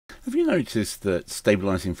Have you noticed that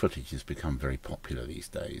stabilising footage has become very popular these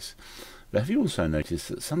days? But have you also noticed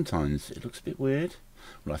that sometimes it looks a bit weird?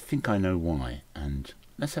 Well, I think I know why, and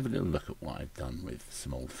let's have a little look at what I've done with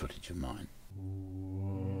some old footage of mine.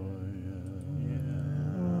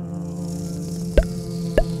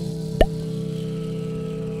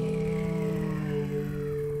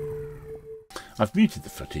 I've muted the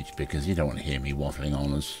footage because you don't want to hear me waffling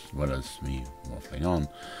on as well as me waffling on,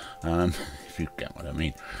 if you get what I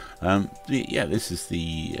mean. Yeah, this is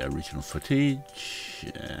the original footage,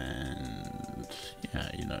 and yeah,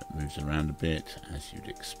 you know, it moves around a bit as you'd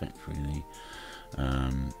expect, really.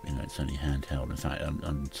 You know, it's only handheld. In fact,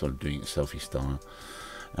 I'm sort of doing it selfie style.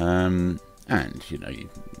 And you know,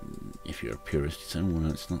 if you're a purist, you say, well,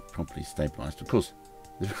 it's not properly stabilised. Of course,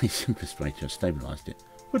 the very simplest way to have stabilised it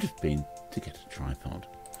would have been to get a tripod.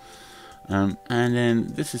 And then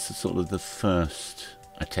this is the first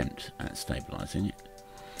attempt at stabilising it.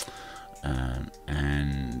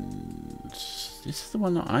 And this is the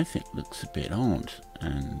one that I think looks a bit odd,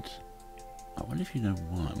 and I wonder if you know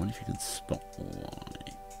why. I wonder if you can spot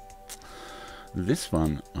why. This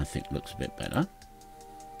one I think looks a bit better,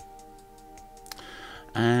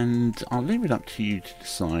 and I'll leave it up to you to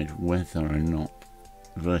decide whether or not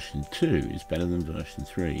version 2 is better than version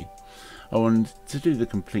 3. Oh, and to do the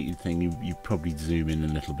completed thing, you probably zoom in a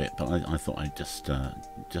little bit, but I thought I'd just do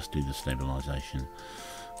the stabilisation,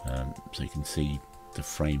 so you can see the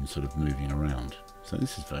frame sort of moving around. So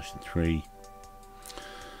this is version 3.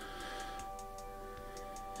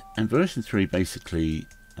 And version 3, basically,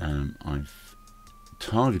 I've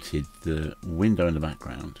targeted the window in the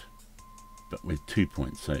background, but with 2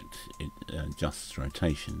 points, so it adjusts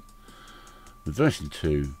rotation. With version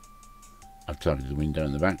 2, I've targeted the window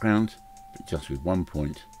in the background, but just with 1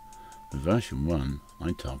 point. With version 1,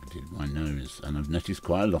 I targeted my nose, and I've noticed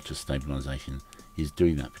quite a lot of stabilisation is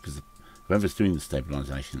doing that, because whoever's doing the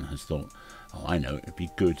stabilisation has thought, oh, I know, it'd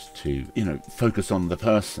be good to, you know, focus on the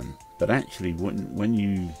person. But actually, when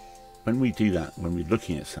we do that, when we're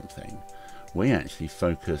looking at something, we actually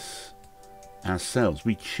focus ourselves.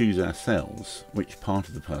 We choose ourselves which part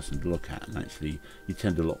of the person to look at, and actually you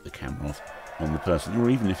tend to lock the camera off on the person, or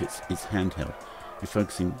even if it's handheld, you're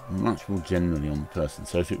focusing much more generally on the person.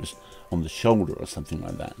 So if it was on the shoulder or something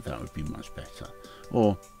like that, that would be much better,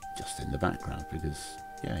 or just in the background, because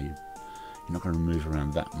yeah, you're not going to move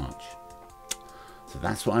around that much. So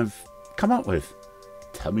that's what I've come up with.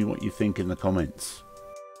 Tell me what you think in the comments.